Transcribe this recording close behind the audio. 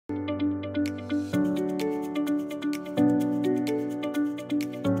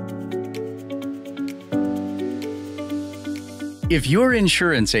If your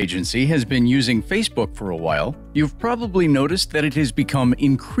insurance agency has been using Facebook for a while, you've probably noticed that it has become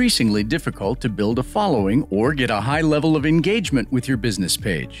increasingly difficult to build a following or get a high level of engagement with your business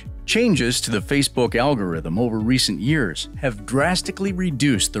page. Changes to the Facebook algorithm over recent years have drastically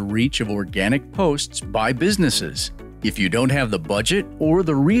reduced the reach of organic posts by businesses. If you don't have the budget or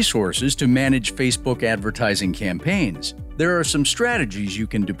the resources to manage Facebook advertising campaigns, there are some strategies you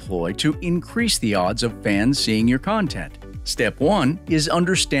can deploy to increase the odds of fans seeing your content. Step 1 is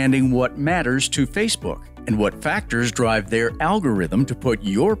understanding what matters to Facebook and what factors drive their algorithm to put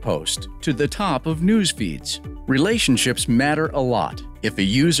your post to the top of news feeds. Relationships matter a lot. If a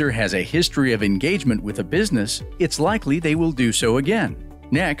user has a history of engagement with a business, it's likely they will do so again.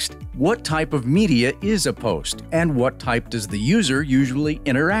 Next, what type of media is a post, and what type does the user usually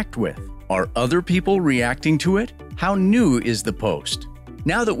interact with? Are other people reacting to it? How new is the post?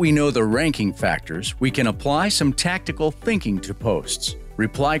 Now that we know the ranking factors, we can apply some tactical thinking to posts.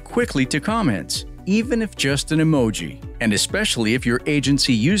 Reply quickly to comments, even if just an emoji, and especially if your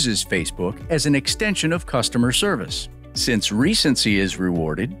agency uses Facebook as an extension of customer service. Since recency is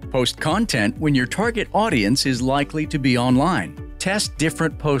rewarded, post content when your target audience is likely to be online. Test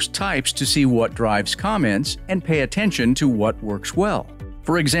different post types to see what drives comments and pay attention to what works well.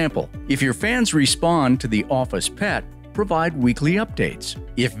 For example, if your fans respond to the office pet, provide weekly updates.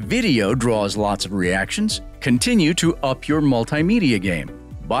 If video draws lots of reactions, continue to up your multimedia game.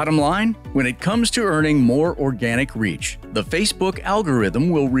 Bottom line, when it comes to earning more organic reach, the Facebook algorithm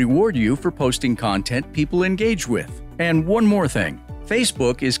will reward you for posting content people engage with. And one more thing,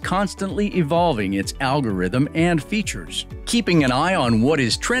 Facebook is constantly evolving its algorithm and features. Keeping an eye on what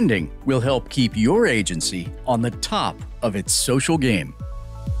is trending will help keep your agency on the top of its social game.